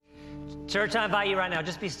Church, I invite you right now,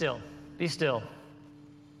 just be still. Be still.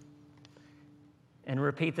 And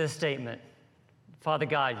repeat this statement. Father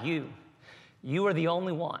God, you are the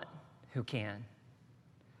only one who can.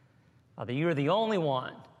 Father, you are the only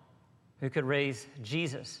one who could raise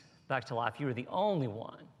Jesus back to life. You are the only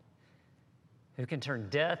one who can turn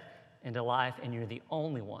death into life, and you're the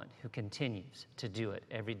only one who continues to do it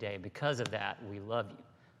every day. Because of that, we love you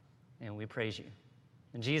and we praise you.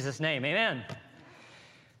 In Jesus' name, amen.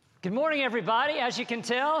 Good morning, everybody. As you can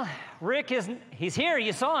tell, Rick he's here.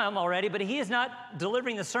 You saw him already, but he is not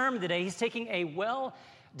delivering the sermon today. He's taking a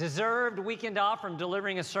well-deserved weekend off from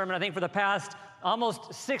delivering a sermon. I think for the past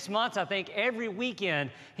almost 6 months, I think every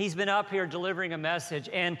weekend he's been up here delivering a message.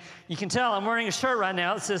 And you can tell I'm wearing a shirt right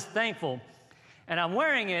now that says thankful. And I'm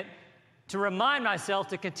wearing it to remind myself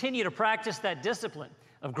to continue to practice that discipline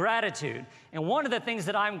of gratitude. And one of the things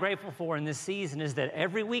that I'm grateful for in this season is that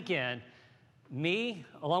every weekend, me,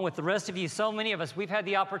 along with the rest of you, so many of us, we've had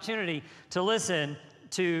the opportunity to listen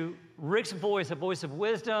to Rick's voice, a voice of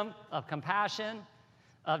wisdom, of compassion,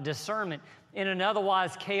 of discernment in an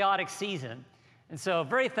otherwise chaotic season. And so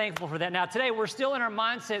very thankful for that. Now, today we're still in our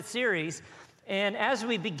Mindset series. And as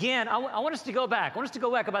we begin, I want us to go back. I want us to go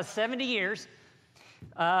back about 70 years.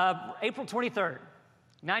 April 23rd,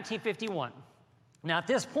 1951. Now, at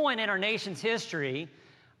this point in our nation's history,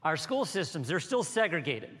 our school systems, they're still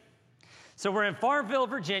segregated. So we're in Farmville,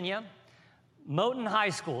 Virginia, Moton High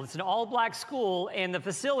School. It's an all-black school, and the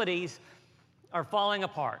facilities are falling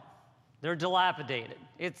apart. They're dilapidated.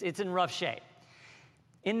 It's in rough shape.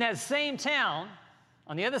 In that same town,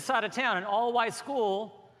 on the other side of town, an all-white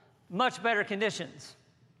school, much better conditions.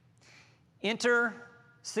 Enter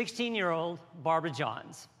 16-year-old Barbara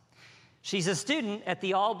Johns. She's a student at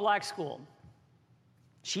the all-black school.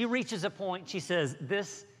 She reaches a point, she says,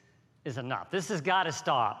 this is enough. This has got to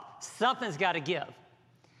stop. Something's got to give.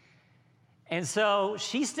 And so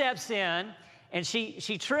she steps in, and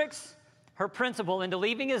she tricks her principal into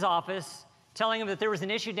leaving his office, telling him that there was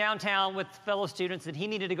an issue downtown with fellow students that he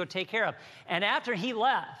needed to go take care of. And after he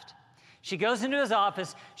left, she goes into his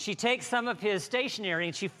office, she takes some of his stationery,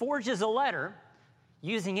 and she forges a letter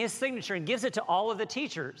using his signature and gives it to all of the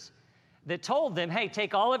teachers that told them, hey,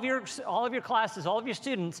 take all of your classes, all of your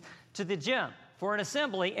students to the gym for an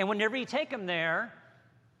assembly, and whenever you take them there,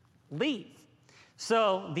 leave.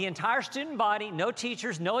 So the entire student body, no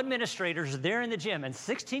teachers, no administrators, are there in the gym, and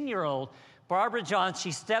 16-year-old Barbara Johns,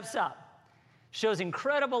 she steps up, shows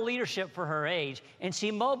incredible leadership for her age, and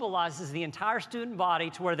she mobilizes the entire student body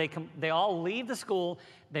to where they all leave the school,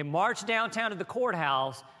 they march downtown to the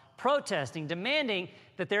courthouse, protesting, demanding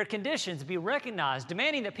that their conditions be recognized,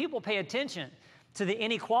 demanding that people pay attention to the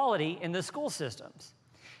inequality in the school systems.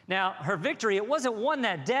 Now, her victory, it wasn't won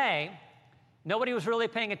that day. Nobody was really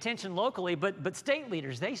paying attention locally, but state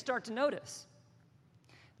leaders, they start to notice.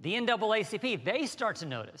 The NAACP, they start to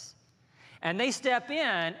notice. And they step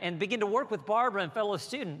in and begin to work with Barbara and fellow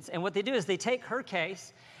students. And what they do is they take her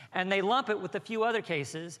case and they lump it with a few other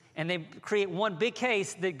cases, and they create one big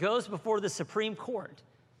case that goes before the Supreme Court.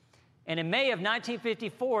 And in May of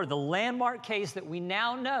 1954, the landmark case that we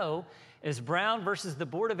now know as Brown versus the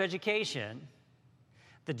Board of Education,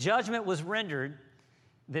 the judgment was rendered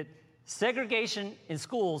that segregation in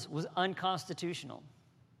schools was unconstitutional.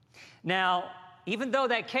 Now, even though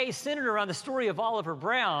that case centered around the story of Oliver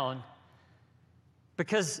Brown,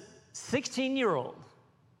 because 16-year-old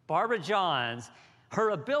Barbara Johns, her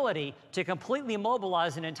ability to completely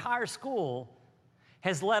mobilize an entire school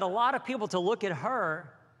has led a lot of people to look at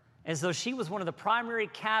her as though she was one of the primary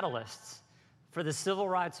catalysts for the civil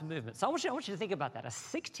rights movement. So I want you to think about that. A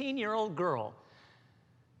 16-year-old girl,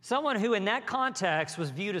 someone who in that context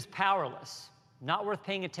was viewed as powerless, not worth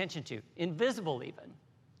paying attention to, invisible even.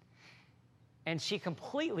 And she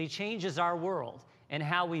completely changes our world and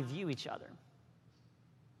how we view each other.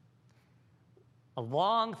 A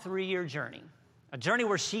long 3-year journey, a journey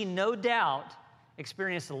where she no doubt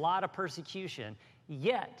experienced a lot of persecution,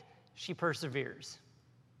 yet she perseveres.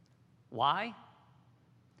 Why?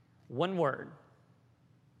 One word: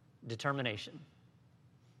 determination.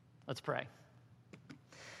 Let's pray.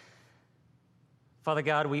 Father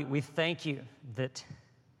God, we thank you that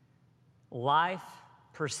life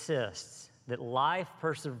persists, that life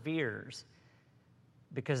perseveres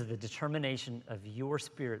because of the determination of your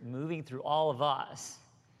Spirit moving through all of us,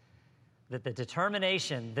 that the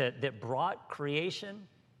determination that brought creation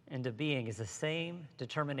into being is the same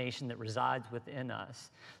determination that resides within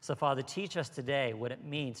us. So, Father, teach us today what it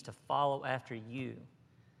means to follow after you,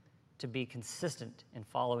 to be consistent in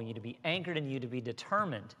following you, to be anchored in you, to be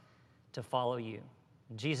determined to follow you.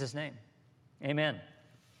 In Jesus' name, amen.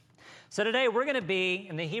 So today we're going to be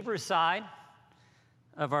in the Hebrew side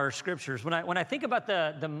of our scriptures. When I think about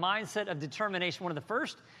the mindset of determination, one of the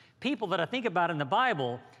first people that I think about in the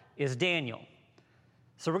Bible is Daniel.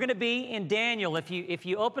 So we're going to be in Daniel. If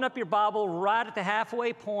you open up your Bible right at the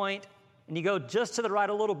halfway point and you go just to the right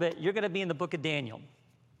a little bit, you're going to be in the book of Daniel.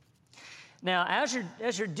 Now,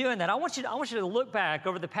 as you're doing that, I want you to look back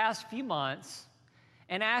over the past few months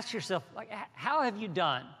and ask yourself, like, how have you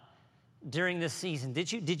done during this season?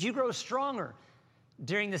 Did you grow stronger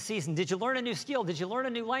during this season? Did you learn a new skill? Did you learn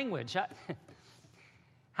a new language?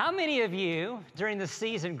 How many of you during this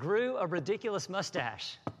season grew a ridiculous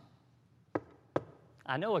mustache?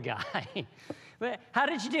 I know a guy. But how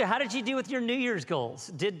did you do? How did you do with your New Year's goals?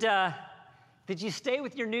 Did you stay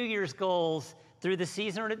with your New Year's goals through the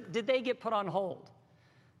season, or did they get put on hold?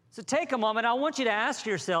 So take a moment. I want you to ask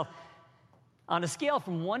yourself, on a scale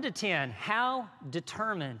from 1 to 10, how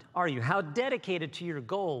determined are you? How dedicated to your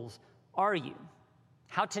goals are you?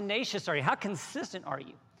 How tenacious are you? How consistent are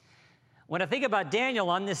you? When I think about Daniel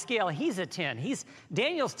on this scale, he's a 10.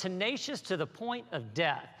 Daniel's tenacious to the point of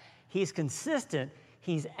death. He's consistent.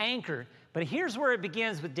 He's anchored. But here's where it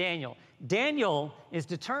begins with Daniel. Daniel is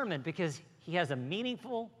determined because he has a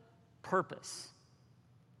meaningful purpose.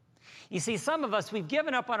 You see, some of us, we've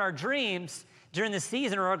given up on our dreams during the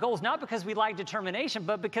season or our goals, not because we lack determination,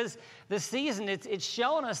 but because the season, it's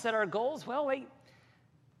shown us that our goals, well, they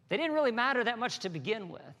didn't really matter that much to begin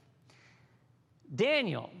with.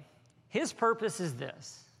 Daniel, his purpose is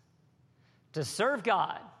this: to serve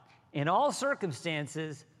God in all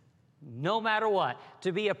circumstances, no matter what,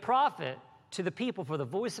 to be a prophet to the people for the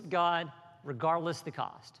voice of God, regardless the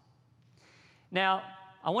cost. Now,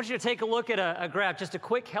 I want you to take a look at a graph, just a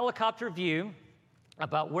quick helicopter view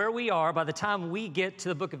about where we are by the time we get to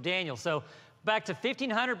the book of Daniel. So back to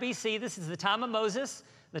 1500 BC, this is the time of Moses,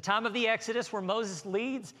 the time of the Exodus, where Moses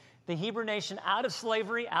leads the Hebrew nation out of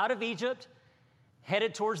slavery, out of Egypt,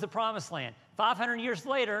 headed towards the promised land. 500 years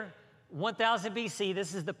later, 1000 BC,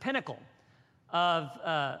 this is the pinnacle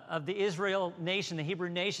of the Israel nation, the Hebrew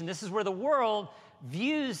nation. This is where the world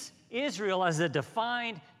views Israel as a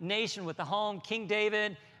defined nation with the home, King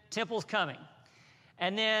David, temple's coming.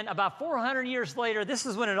 And then about 400 years later, this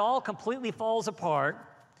is when it all completely falls apart.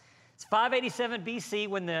 It's 587 BC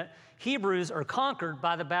when the Hebrews are conquered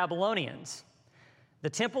by the Babylonians. The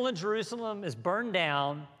temple in Jerusalem is burned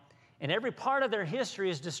down, and every part of their history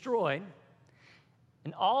is destroyed.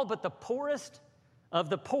 And all but the poorest of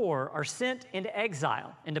the poor are sent into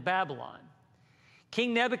exile, into Babylon.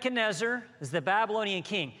 King Nebuchadnezzar is the Babylonian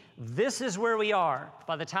king. This is where we are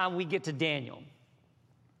by the time we get to Daniel.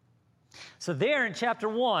 So there in chapter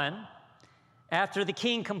 1, after the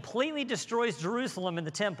king completely destroys Jerusalem and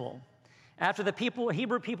the temple, after the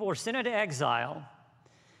Hebrew people are sent into exile,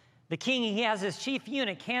 the king, he has his chief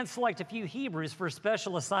eunuch hand select a few Hebrews for a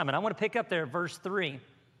special assignment. I want to pick up there at verse 3.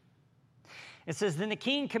 It says, "Then the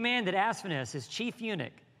king commanded Ashpenaz, his chief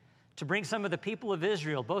eunuch, to bring some of the people of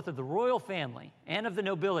Israel, both of the royal family and of the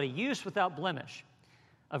nobility, youths without blemish,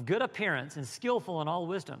 of good appearance and skillful in all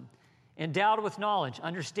wisdom, endowed with knowledge,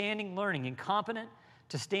 understanding, learning, and competent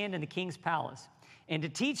to stand in the king's palace, and to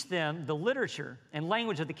teach them the literature and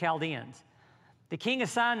language of the Chaldeans. The king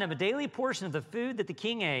assigned them a daily portion of the food that the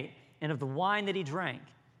king ate and of the wine that he drank.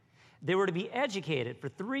 They were to be educated for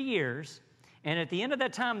 3 years, and at the end of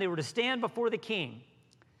that time they were to stand before the king.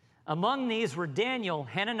 Among these were Daniel,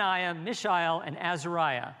 Hananiah, Mishael, and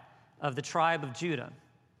Azariah of the tribe of Judah.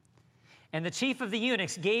 And the chief of the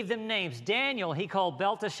eunuchs gave them names. Daniel he called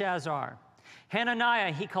Belteshazzar.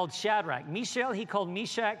 Hananiah he called Shadrach. Mishael he called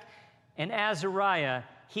Meshach. And Azariah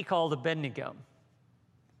he called Abednego."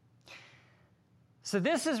 So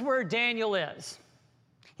this is where Daniel is.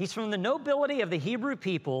 He's from the nobility of the Hebrew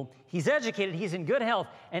people. He's educated. He's in good health.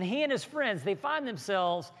 And he and his friends, they find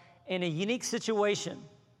themselves in a unique situation.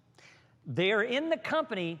 They are in the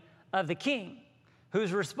company of the king,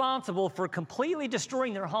 who's responsible for completely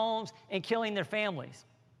destroying their homes and killing their families.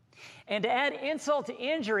 And to add insult to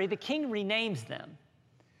injury, the king renames them.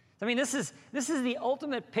 I mean, this is the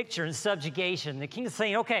ultimate picture in subjugation. The king is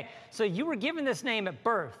saying, okay, so you were given this name at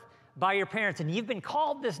birth by your parents, and you've been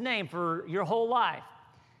called this name for your whole life.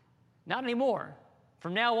 Not anymore.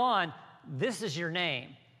 From now on, this is your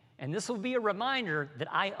name, and this will be a reminder that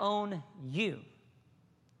I own you.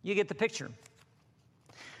 You get the picture.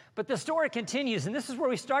 But the story continues, and this is where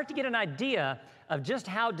we start to get an idea of just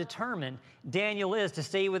how determined Daniel is to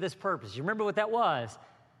stay with his purpose. You remember what that was?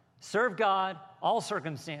 Serve God, all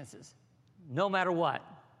circumstances, no matter what.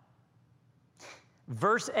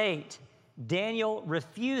 Verse 8, Daniel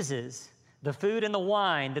refuses the food and the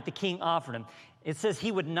wine that the king offered him. It says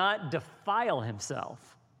he would not defile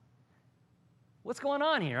himself. What's going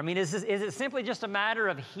on here? I mean, is it simply just a matter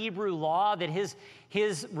of Hebrew law that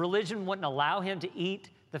his religion wouldn't allow him to eat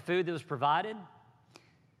the food that was provided?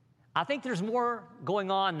 I think there's more going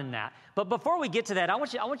on than that. But before we get to that, I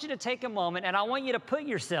want you to take a moment, and I want you to put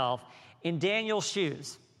yourself in Daniel's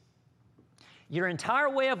shoes. Your entire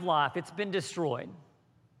way of life, it's been destroyed.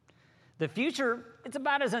 The future, it's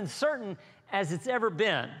about as uncertain as it's ever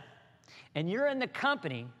been. And you're in the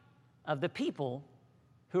company of the people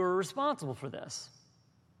who are responsible for this.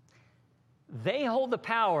 They hold the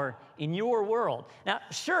power in your world. Now,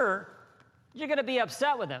 sure, you're going to be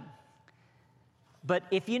upset with them. But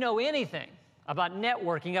if you know anything about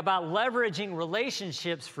networking, about leveraging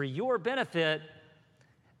relationships for your benefit,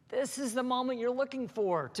 this is the moment you're looking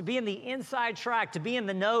for, to be in the inside track, to be in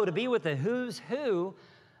the know, to be with the who's who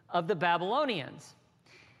of the Babylonians.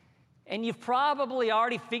 And you've probably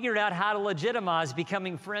already figured out how to legitimize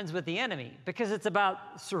becoming friends with the enemy, because it's about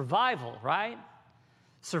survival, right?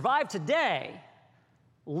 Survive today,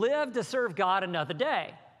 live to serve God another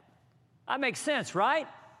day. That makes sense, right?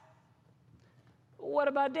 What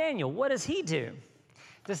about Daniel? What does he do?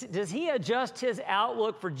 Does he adjust his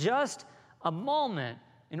outlook for just a moment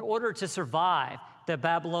in order to survive the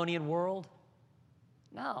Babylonian world?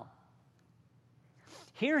 No.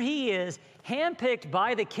 Here he is, handpicked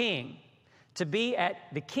by the king to be at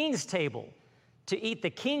the king's table, to eat the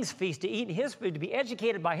king's feast, to eat his food, to be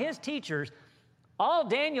educated by his teachers. All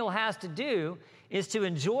Daniel has to do is to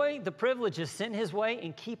enjoy the privileges sent his way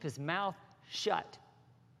and keep his mouth shut.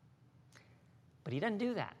 But he doesn't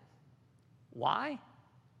do that. Why?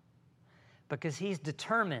 Because he's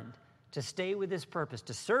determined to stay with his purpose,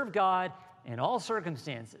 to serve God in all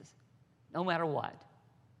circumstances, no matter what.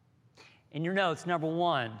 In your notes, number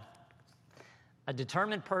one, a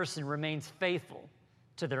determined person remains faithful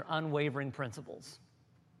to their unwavering principles.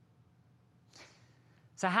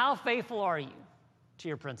 So how faithful are you to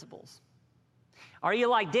your principles? Are you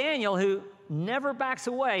like Daniel, who never backs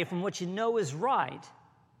away from what you know is right?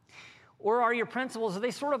 Or are your principles, are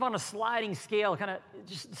they sort of on a sliding scale, kind of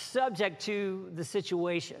just subject to the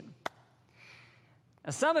situation?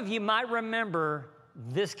 Now, some of you might remember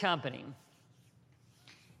this company.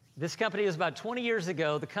 This company was about 20 years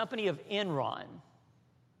ago, the company of Enron.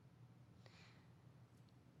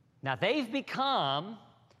 Now, they've become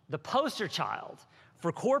the poster child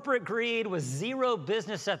for corporate greed with zero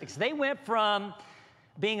business ethics. They went from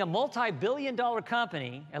being a multi-billion-dollar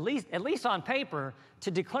company, at least on paper,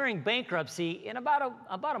 to declaring bankruptcy in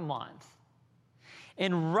about a month.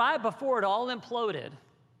 And right before it all imploded,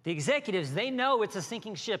 the executives, they know it's a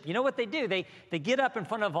sinking ship. You know what they do? They get up in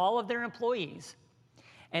front of all of their employees,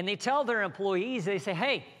 and they tell their employees, they say,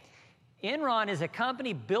 hey, Enron is a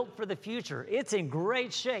company built for the future. It's in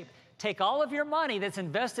great shape. Take all of your money that's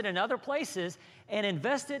invested in other places and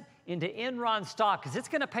invest it into Enron stock, because it's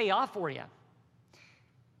going to pay off for you.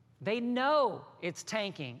 They know it's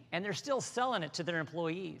tanking, and they're still selling it to their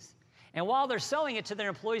employees. And while they're selling it to their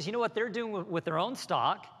employees, you know what they're doing with their own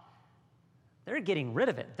stock? They're getting rid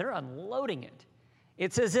of it. They're unloading it.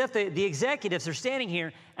 It's as if the executives are standing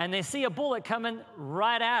here, and they see a bullet coming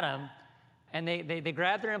right at them, and they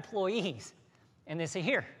grab their employees, and they say,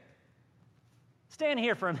 here, stand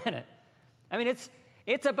here for a minute. I mean,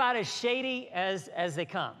 it's about as shady as they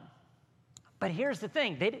come. But here's the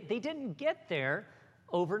thing. They didn't get there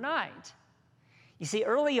overnight. You see,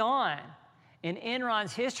 early on in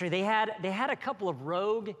Enron's history, they had a couple of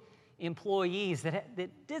rogue employees that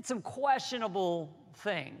did some questionable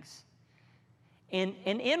things. In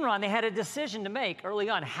Enron, they had a decision to make early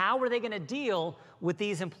on. How were they going to deal with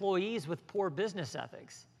these employees with poor business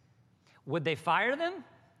ethics? Would they fire them?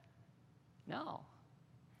 No.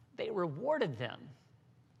 They rewarded them.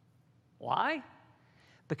 Why?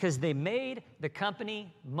 Because they made the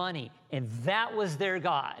company money, and that was their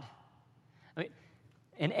God. I mean,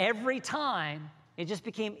 and every time, it just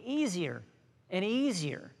became easier and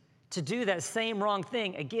easier to do that same wrong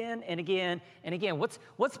thing again and again and again.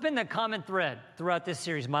 What's been the common thread throughout this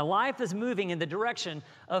series? My life is moving in the direction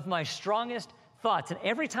of my strongest thoughts, and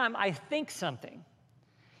every time I think something,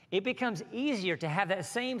 it becomes easier to have that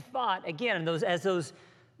same thought again, and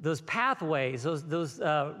those pathways, those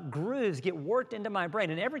grooves get worked into my brain.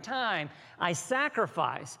 And every time I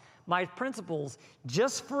sacrifice my principles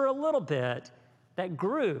just for a little bit, that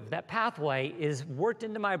groove, that pathway is worked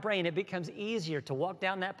into my brain. It becomes easier to walk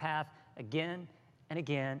down that path again and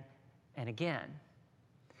again and again.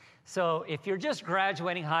 So if you're just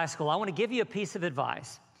graduating high school, I want to give you a piece of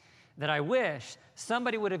advice that I wish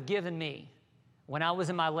somebody would have given me when I was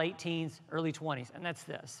in my late teens, early 20s, and that's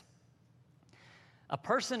this. A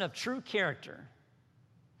person of true character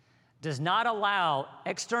does not allow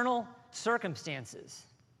external circumstances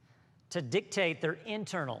to dictate their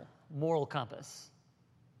internal moral compass.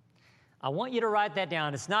 I want you to write that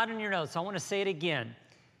down. It's not in your notes. I want to say it again.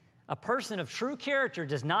 A person of true character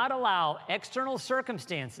does not allow external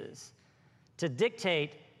circumstances to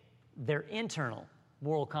dictate their internal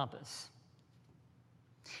moral compass.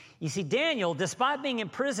 You see, Daniel, despite being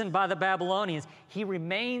imprisoned by the Babylonians, he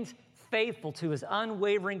remains faithful to his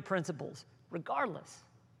unwavering principles, regardless.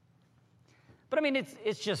 But I mean,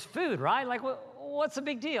 it's just food, right? Like, what's the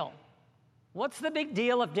big deal? What's the big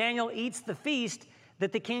deal if Daniel eats the feast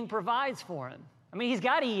that the king provides for him? I mean, he's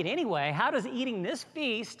got to eat anyway. How does eating this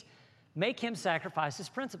feast make him sacrifice his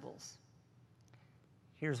principles?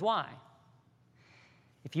 Here's why.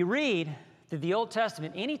 If you read through the Old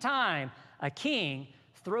Testament, anytime a king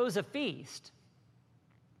throws a feast,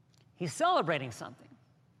 he's celebrating something.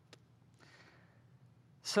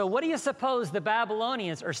 So what do you suppose the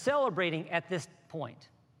Babylonians are celebrating at this point?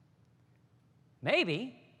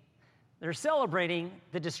 Maybe they're celebrating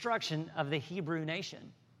the destruction of the Hebrew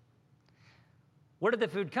nation. Where did the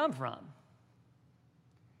food come from?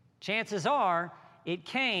 Chances are it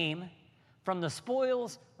came from the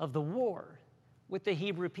spoils of the war with the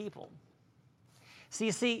Hebrew people. So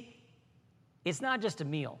you see, it's not just a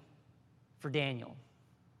meal for Daniel.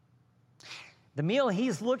 The meal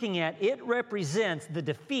he's looking at, it represents the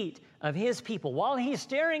defeat of his people. While he's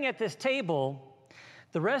staring at this table,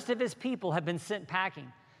 the rest of his people have been sent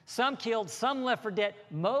packing. Some killed, some left for dead.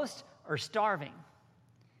 Most are starving.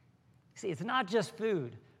 See, it's not just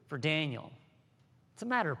food for Daniel. It's a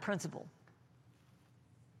matter of principle.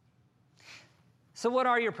 So what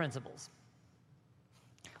are your principles?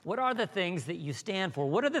 What are the things that you stand for?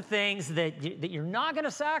 What are the things that you're not going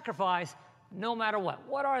to sacrifice no matter what?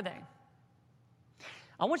 What are they?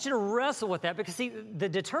 I want you to wrestle with that because, see, the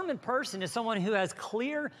determined person is someone who has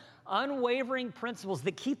clear, unwavering principles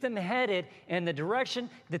that keep them headed in the direction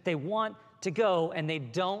that they want to go, and they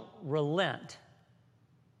don't relent.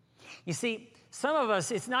 You see, some of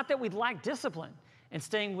us, it's not that we lack discipline and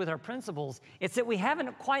staying with our principles. It's that we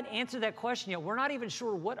haven't quite answered that question yet. We're not even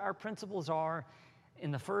sure what our principles are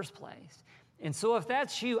in the first place. And so if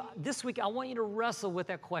that's you, this week I want you to wrestle with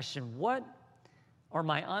that question. What are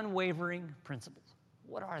my unwavering principles?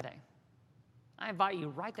 What are they? I invite you,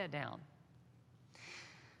 write that down.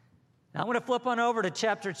 Now I'm going to flip on over to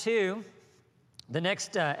chapter 2, the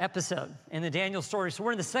next episode in the Daniel story. So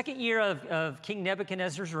we're in the second year of King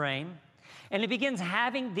Nebuchadnezzar's reign. And he begins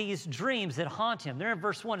having these dreams that haunt him. There in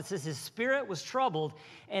verse 1, it says, his spirit was troubled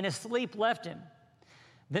and his sleep left him.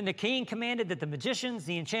 Then the king commanded that the magicians,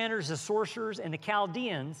 the enchanters, the sorcerers, and the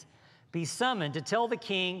Chaldeans be summoned to tell the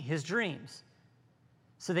king his dreams.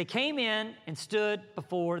 So they came in and stood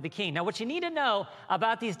before the king. Now, what you need to know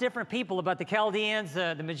about these different people, about the Chaldeans,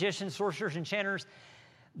 the magicians, sorcerers, enchanters,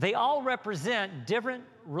 they all represent different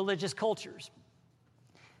religious cultures.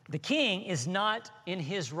 The king is not in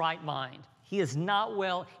his right mind. He is not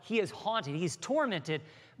well. He is haunted. He's tormented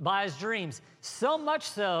by his dreams, so much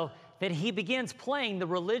so that he begins playing the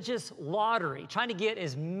religious lottery, trying to get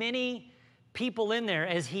as many people in there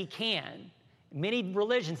as he can. Many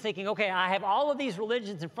religions, thinking, okay, I have all of these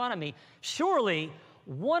religions in front of me. Surely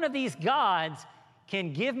one of these gods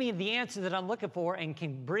can give me the answer that I'm looking for and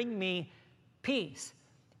can bring me peace.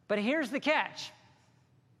 But here's the catch.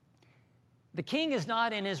 The king is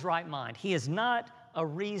not in his right mind. He is not a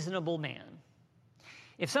reasonable man.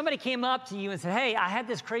 If somebody came up to you and said, hey, I had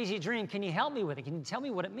this crazy dream, can you help me with it? Can you tell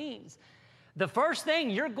me what it means? The first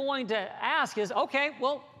thing you're going to ask is, okay,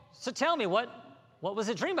 well, so tell me, what was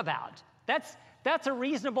the dream about? That's a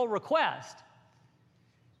reasonable request.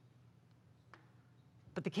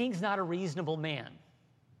 But the king's not a reasonable man.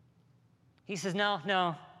 He says,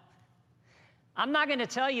 no, I'm not going to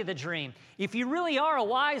tell you the dream. If you really are a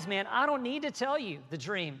wise man, I don't need to tell you the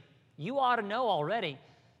dream. You ought to know already.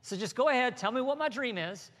 So just go ahead, tell me what my dream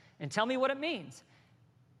is, and tell me what it means.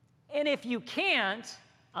 And if you can't,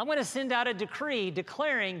 I'm going to send out a decree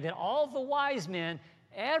declaring that all the wise men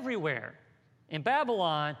everywhere in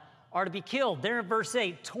Babylon are to be killed. There in verse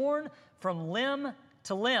 8, torn from limb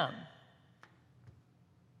to limb.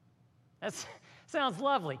 That sounds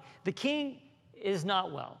lovely. The king is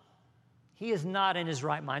not well. He is not in his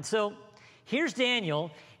right mind. So here's Daniel,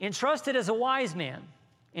 entrusted as a wise man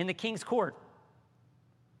in the king's court.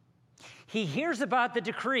 He hears about the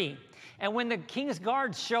decree. And when the king's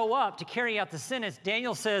guards show up to carry out the sentence,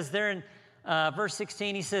 Daniel says there in verse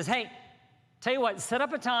 16, he says, hey, tell you what, set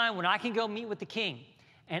up a time when I can go meet with the king,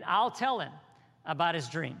 and I'll tell him about his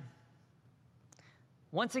dream.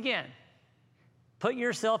 Once again, put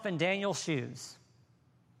yourself in Daniel's shoes.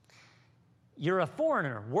 You're a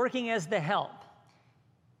foreigner working as the help.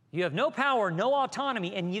 You have no power, no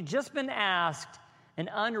autonomy, and you've just been asked an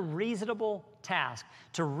unreasonable task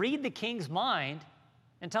to read the king's mind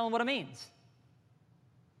and tell him what it means.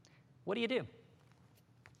 What do?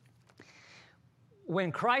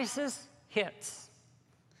 When crisis hits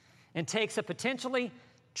and takes a potentially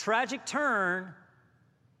tragic turn,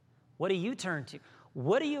 what do you turn to?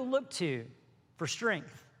 What do you look to for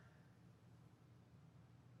strength?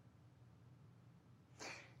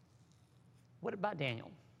 What about Daniel?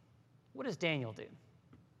 What does Daniel do?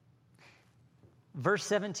 Verse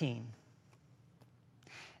 17.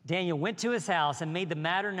 Daniel went to his house and made the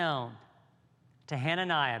matter known to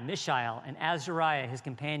Hananiah, Mishael, and Azariah, his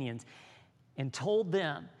companions, and told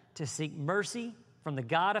them to seek mercy from the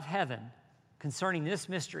God of heaven concerning this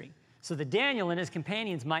mystery, so that Daniel and his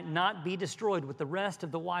companions might not be destroyed with the rest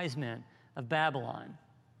of the wise men of Babylon.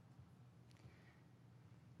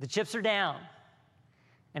 The chips are down,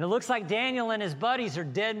 and it looks like Daniel and his buddies are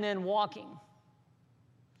dead men walking.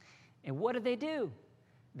 And what do?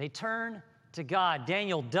 They turn to God.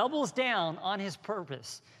 Daniel doubles down on his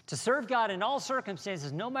purpose to serve God in all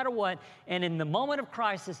circumstances, no matter what, and in the moment of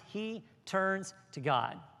crisis, he turns to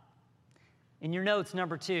God. In your notes,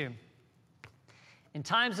 number 2, in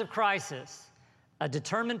times of crisis, a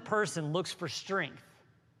determined person looks for strength,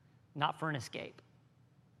 not for an escape.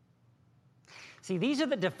 See, these are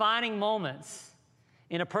the defining moments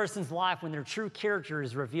in a person's life when their true character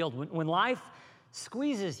is revealed. When life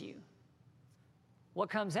squeezes you, what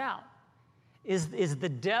comes out? Is the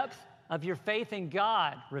depth of your faith in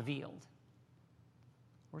God revealed?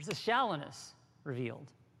 Or is the shallowness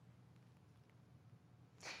revealed?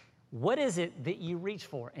 What is it that you reach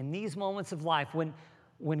for in these moments of life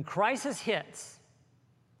when crisis hits,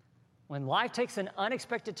 when life takes an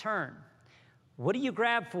unexpected turn? What do you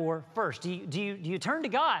grab for first? Do you turn to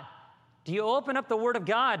God? Do you open up the Word of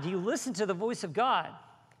God? Do you listen to the voice of God?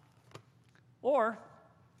 Or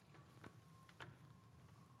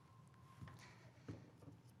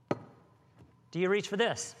do you reach for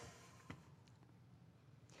this?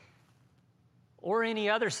 Or any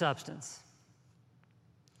other substance?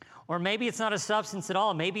 Or maybe it's not a substance at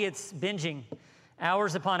all. Maybe it's binging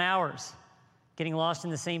hours upon hours, getting lost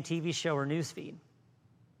in the same TV show or news feed.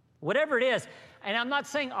 Whatever it is, and I'm not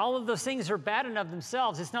saying all of those things are bad in of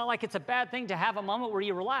themselves. It's not like it's a bad thing to have a moment where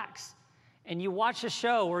you relax and you watch a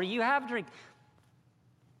show or you have a drink.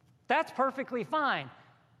 That's perfectly fine.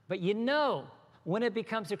 But you know when it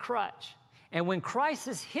becomes a crutch. And when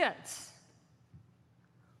crisis hits,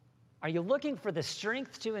 are you looking for the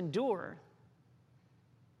strength to endure,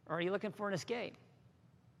 or are you looking for an escape?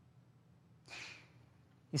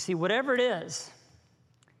 You see, whatever it is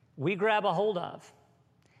we grab a hold of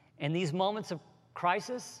in these moments of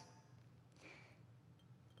crisis,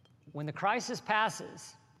 when the crisis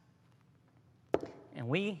passes and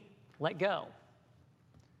we let go,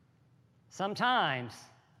 sometimes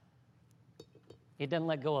it doesn't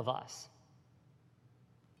let go of us.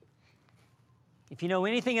 If you know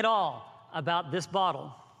anything at all about this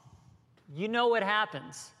bottle, you know what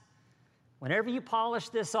happens whenever you polish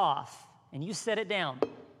this off and you set it down.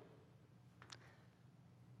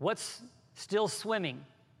 What's still swimming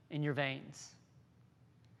in your veins?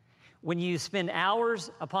 When you spend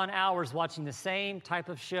hours upon hours watching the same type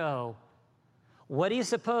of show, what do you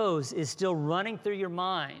suppose is still running through your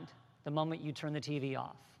mind the moment you turn the TV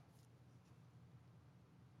off?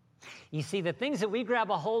 You see, the things that we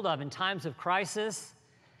grab a hold of in times of crisis,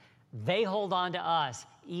 they hold on to us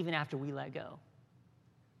even after we let go.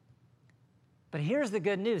 But here's the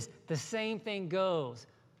good news. The same thing goes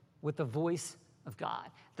with the voice of God.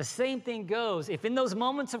 The same thing goes if in those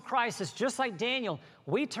moments of crisis, just like Daniel,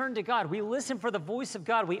 we turn to God, we listen for the voice of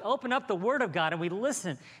God, we open up the Word of God and we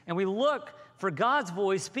listen and we look for God's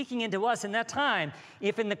voice speaking into us in that time.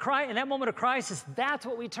 If in that moment of crisis, that's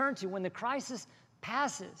what we turn to. When the crisis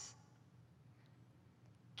passes,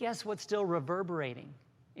 guess what's still reverberating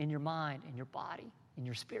in your mind, in your body, in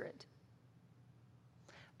your spirit?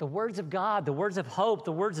 The words of God, the words of hope,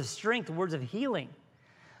 the words of strength, the words of healing.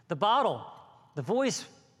 The bottle, the voice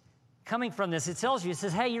coming from this, it tells you, it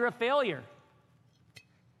says, hey, you're a failure.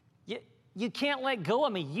 You can't let go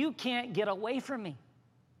of me. You can't get away from me.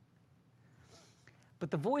 But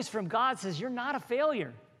the voice from God says, you're not a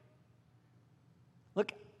failure.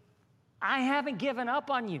 Look, I haven't given up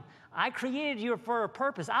on you. I created you for a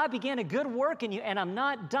purpose. I began a good work in you, and I'm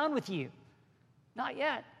not done with you. Not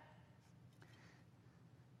yet.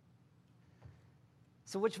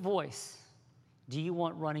 So which voice do you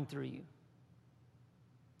want running through you?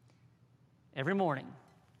 Every morning,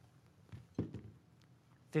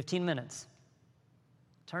 15 minutes.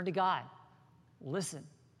 Turn to God. Listen.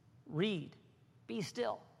 Read. Be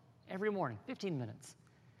still. every morning, 15 minutes.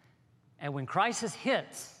 And when crisis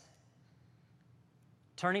hits,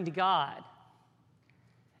 turning to God,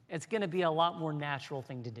 it's going to be a lot more natural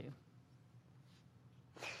thing to do.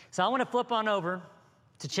 So I want to flip on over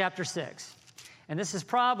to chapter 6. And this is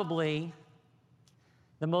probably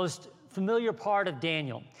the most familiar part of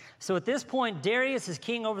Daniel. So at this point, Darius is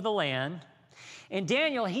king over the land. And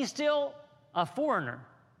Daniel, he's still a foreigner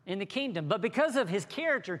in the kingdom. But because of his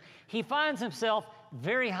character, he finds himself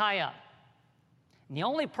very high up. And the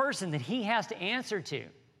only person that he has to answer to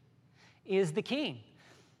is the king.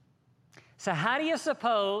 So how do you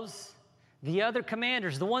suppose the other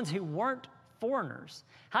commanders, the ones who weren't foreigners,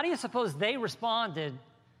 how do you suppose they responded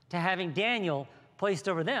to having Daniel placed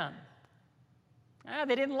over them?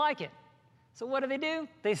 They didn't like it. So what do?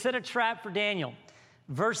 They set a trap for Daniel.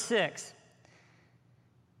 Verse 6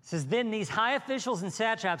 says, "Then these high officials and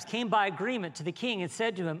satraps came by agreement to the king and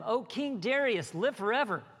said to him, 'O King Darius, live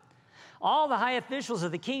forever. All the high officials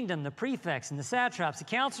of the kingdom, the prefects and the satraps, the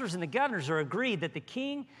counselors and the governors are agreed that the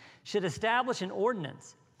king should establish an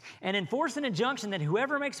ordinance and enforce an injunction that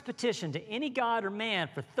whoever makes petition to any god or man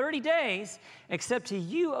for 30 days, except to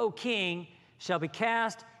you, O king, shall be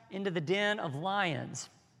cast into the den of lions.'"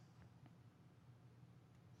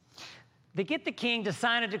 They get the king to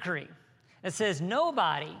sign a decree that says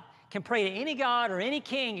nobody can pray to any god or any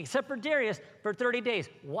king except for Darius for 30 days.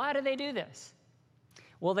 Why do they do this?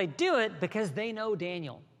 Well, they do it because they know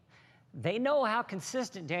Daniel. They know how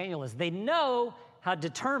consistent Daniel is. They know how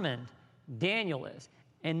determined Daniel is.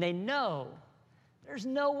 And they know there's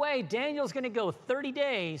no way Daniel's going to go 30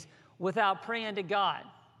 days without praying to God.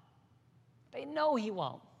 They know he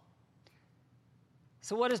won't.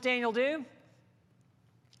 So what does Daniel do?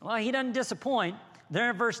 Well, he doesn't disappoint. There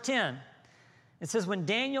in verse 10, it says, "When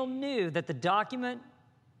Daniel knew that the document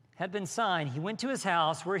had been signed, he went to his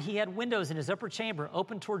house where he had windows in his upper chamber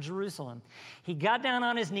open toward Jerusalem. He got down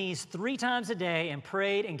on his knees 3 times a day and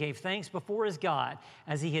prayed and gave thanks before his God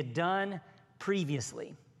as he had done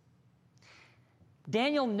previously."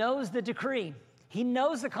 Daniel knows the decree. He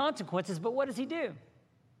knows the consequences, but what does he do?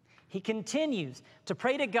 He continues to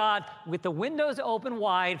pray to God with the windows open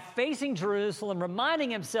wide, facing Jerusalem,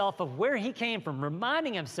 reminding himself of where he came from,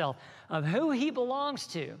 reminding himself of who he belongs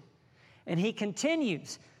to. And he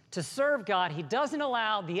continues to serve God. He doesn't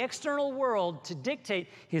allow the external world to dictate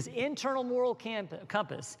his internal moral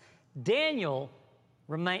compass. Daniel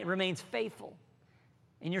remains faithful.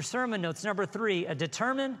 In your sermon notes, number 3, a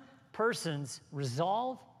determined person's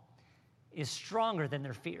resolve is stronger than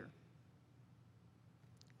their fear.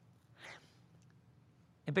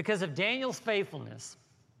 And because of Daniel's faithfulness,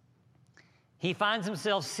 he finds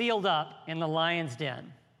himself sealed up in the lion's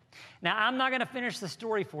den. Now, I'm not going to finish the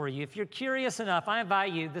story for you. If you're curious enough, I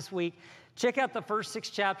invite you this week, check out the first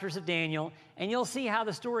 6 chapters of Daniel, and you'll see how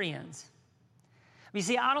the story ends. You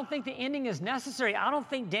see, I don't think the ending is necessary. I don't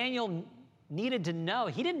think Daniel needed to know.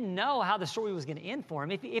 He didn't know how the story was going to end for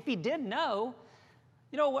him. If he did know,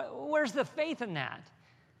 where's the faith in that?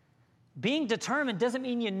 Being determined doesn't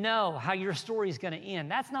mean you know how your story is going to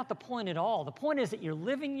end. That's not the point at all. The point is that you're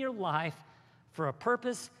living your life for a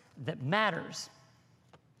purpose that matters.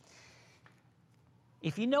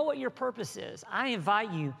 If you know what your purpose is, I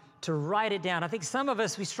invite you to write it down. I think some of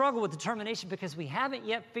us, we struggle with determination because we haven't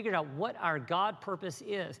yet figured out what our God purpose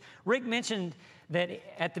is. Rick mentioned that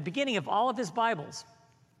at the beginning of all of his Bibles,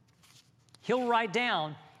 he'll write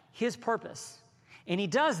down his purpose. And he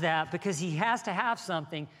does that because he has to have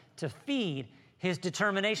something to feed his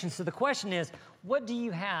determination. So the question is, what do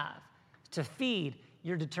you have to feed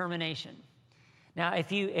your determination? Now,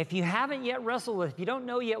 if you haven't yet wrestled with, if you don't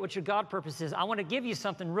know yet what your God purpose is, I want to give you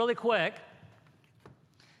something really quick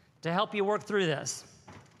to help you work through this.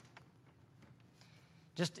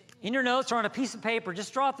 Just in your notes or on a piece of paper,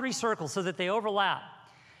 just draw 3 circles so that they overlap.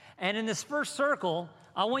 And in this first circle,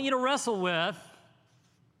 I want you to wrestle with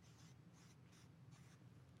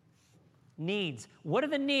needs. What are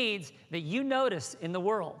the needs that you notice in the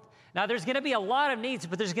world? Now, there's going to be a lot of needs,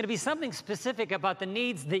 but there's going to be something specific about the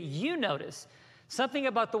needs that you notice. Something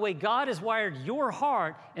about the way God has wired your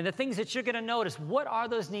heart and the things that you're going to notice. What are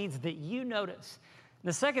those needs that you notice? And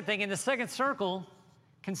the second thing, in the second circle,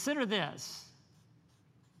 consider this.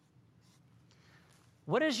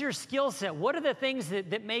 What is your skill set? What are the things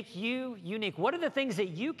that make you unique? What are the things that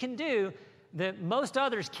you can do that most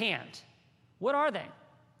others can't? What are they?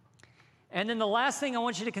 And then the last thing I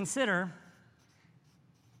want you to consider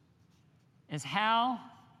is how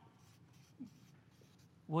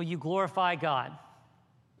will you glorify God?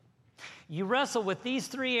 You wrestle with these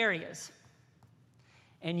 3 areas,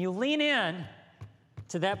 and you lean in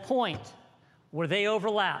to that point where they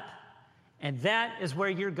overlap, And that is where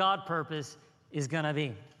your God purpose is going to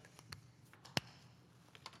be.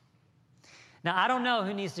 Now, I don't know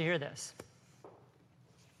who needs to hear this.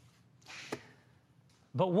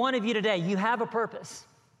 But one of you today, you have a purpose.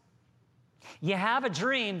 You have a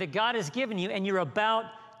dream that God has given you, and you're about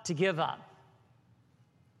to give up.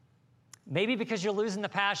 Maybe because you're losing the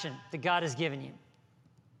passion that God has given you.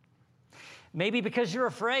 Maybe because you're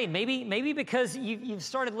afraid. Maybe because you've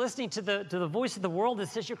started listening to the voice of the world that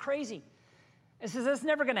says you're crazy. It says that's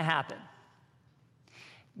never going to happen.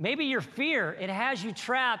 Maybe your fear, it has you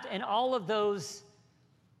trapped in all of those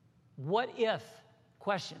what-if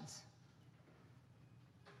questions.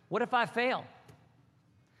 What if I fail?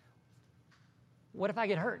 What if I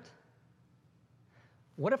get hurt?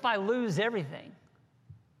 What if I lose everything?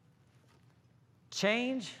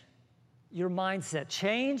 Change your mindset.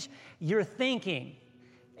 Change your thinking.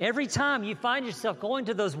 Every time you find yourself going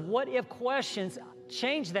to those what-if questions,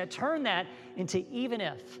 change that. Turn that into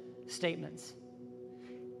even-if statements.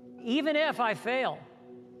 Even if I fail,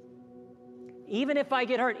 even if I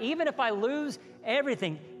get hurt, even if I lose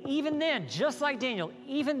everything, even then, just like Daniel,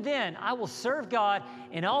 even then, I will serve God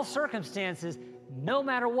in all circumstances, no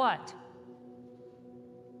matter what.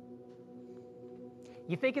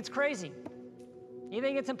 You think it's crazy? You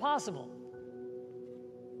think it's impossible?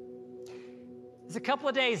 It's a couple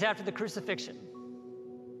of days after the crucifixion.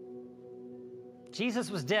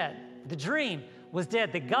 Jesus was dead. The dream was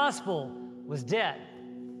dead. The gospel was dead.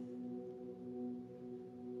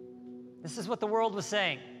 This is what the world was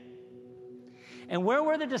saying. And where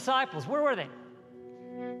were the disciples? Where were they?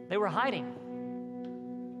 They were hiding.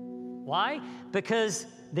 Why? Because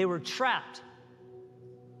they were trapped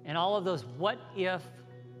in all of those what-if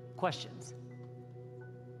questions.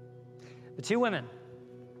 The two women,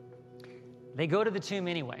 they go to the tomb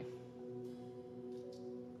anyway.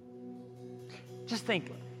 Just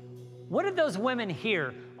think, what did those women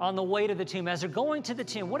hear on the way to the tomb? As they're going to the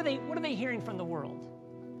tomb, what are they hearing from the world?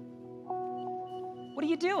 What are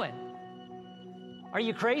you doing? Are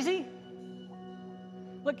you crazy?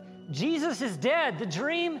 Look, Jesus is dead. The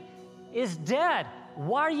dream is dead.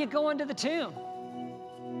 Why are you going to the tomb?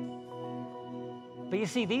 But you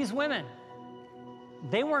see, these women,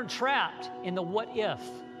 they weren't trapped in the what-if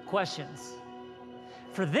questions.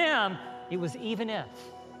 For them, it was even if.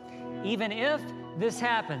 Even if this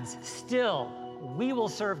happens, still, we will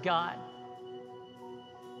serve God.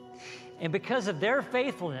 And because of their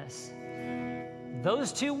faithfulness,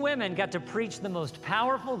 those two women got to preach the most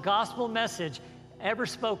powerful gospel message ever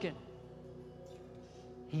spoken.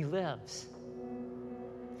 He lives.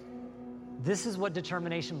 This is what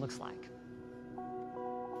determination looks like.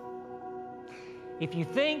 If you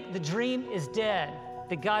think the dream is dead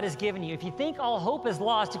that God has given you, if you think all hope is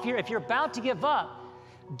lost, if you're about to give up,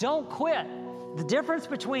 don't quit. The difference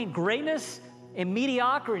between greatness and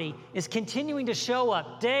mediocrity is continuing to show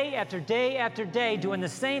up day after day after day, doing the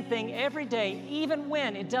same thing every day, even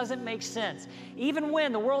when it doesn't make sense. Even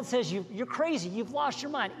when the world says you're crazy, you've lost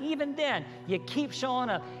your mind. Even then, you keep showing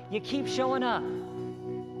up. You keep showing up.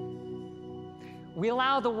 We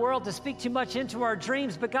allow the world to speak too much into our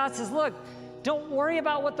dreams, but God says, look, don't worry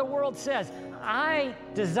about what the world says. I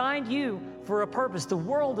designed you for a purpose. The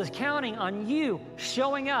world is counting on you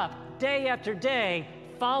showing up day after day,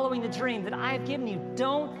 following the dream that I have given you.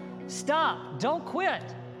 Don't stop. Don't quit.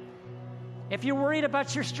 If you're worried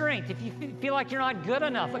about your strength, if you feel like you're not good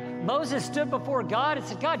enough, like Moses stood before God and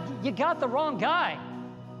said, God, you got the wrong guy.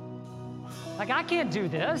 Like, I can't do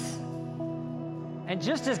this. And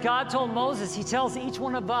just as God told Moses, he tells each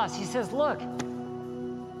one of us, he says, look,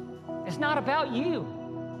 it's not about you.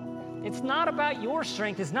 It's not about your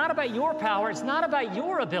strength. It's not about your power. It's not about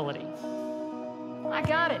your ability. I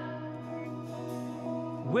got it.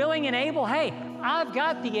 Willing and able, hey, I've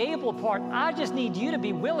got the able part. I just need you to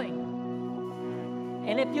be willing.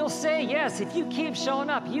 And if you'll say yes, if you keep showing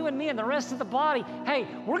up, you and me and the rest of the body, hey,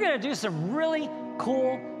 we're going to do some really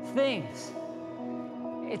cool things.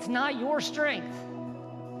 It's not your strength.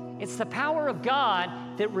 It's the power of God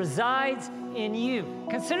that resides in you.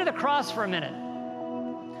 Consider the cross for a minute.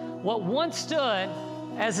 What once stood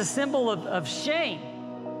as a symbol of shame,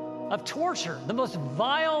 of torture, the most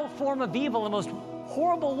vile form of evil, the most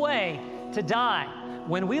horrible way to die.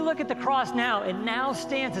 When we look at the cross now, it now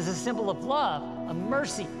stands as a symbol of love, of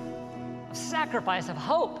mercy, of sacrifice, of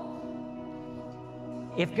hope.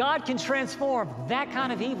 If God can transform that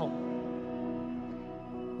kind of evil,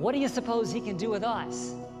 what do you suppose he can do with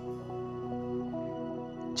us?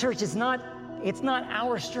 Church, it's not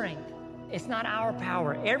our strength. It's not our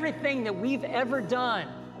power. Everything that we've ever done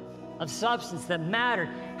of substance that mattered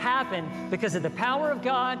happen because of the power of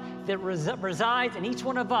God that resides in each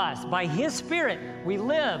one of us. By His Spirit, we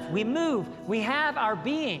live, we move, we have our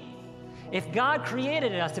being. If God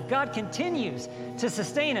created us, if God continues to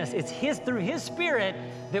sustain us, it's through His Spirit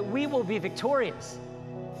that we will be victorious.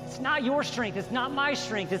 It's not your strength, it's not my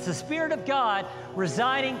strength, it's the Spirit of God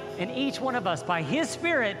residing in each one of us. By His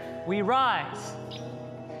Spirit, we rise.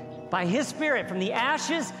 By His Spirit, from the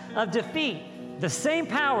ashes of defeat, the same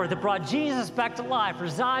power that brought Jesus back to life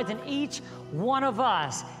resides in each one of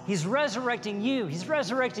us. He's resurrecting you, He's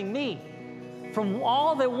resurrecting me. From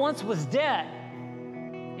all that once was dead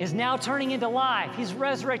is now turning into life. He's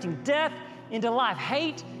resurrecting death into life,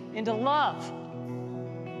 hate into love,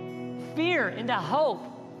 fear into hope,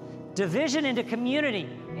 division into community,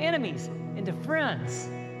 enemies into friends.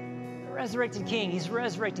 The resurrected King, He's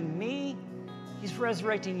resurrecting me, He's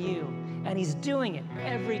resurrecting you, and He's doing it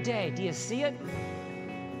every day. Do you see it?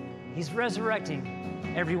 He's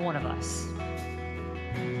resurrecting every one of us.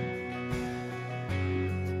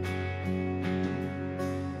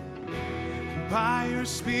 By your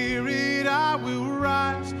Spirit I will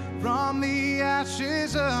rise from the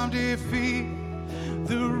ashes of defeat.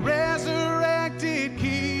 The resurrected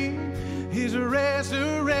King is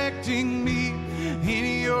resurrecting me.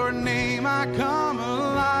 In your name I come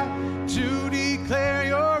alive to declare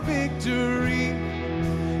your victory.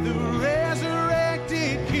 The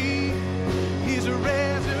resurrected King is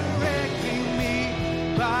resurrecting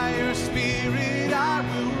me. By your Spirit I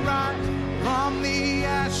will rise from the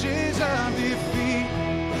ashes of defeat.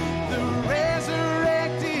 The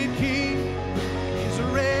resurrected King is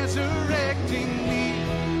resurrecting me.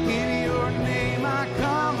 In your name I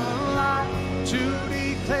come alive to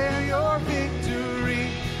declare your victory.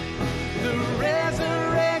 The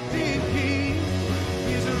resurrected King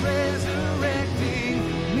is resurrecting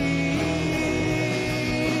me.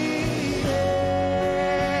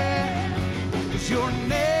 Yeah. 'Cause your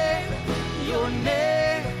name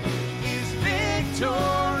is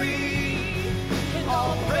victory.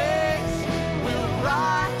 All praise will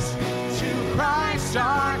rise to Christ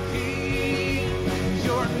our King.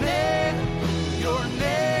 Your name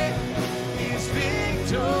is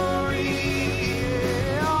victory.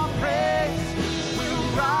 All praise will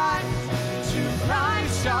rise to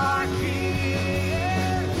Christ our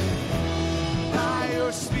King. By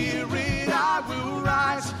your Spirit I will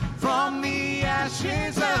rise from the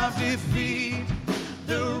ashes of defeat.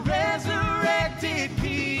 The resurrected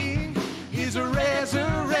King is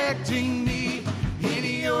resurrecting me. In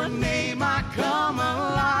your name I come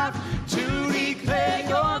alive to declare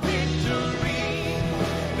your victory.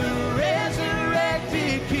 The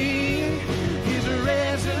resurrected King is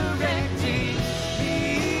resurrecting me.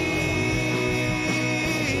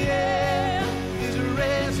 Yeah, is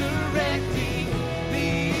resurrecting me.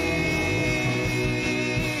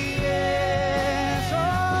 Yes, oh.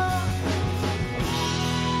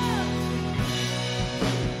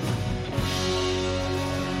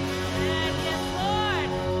 Yes, Lord.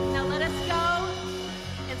 Now let us go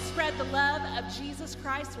and spread the love of Jesus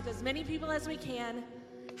Christ with as many people as we can.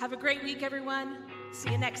 Have a great week, everyone. See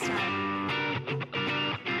you next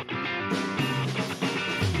time.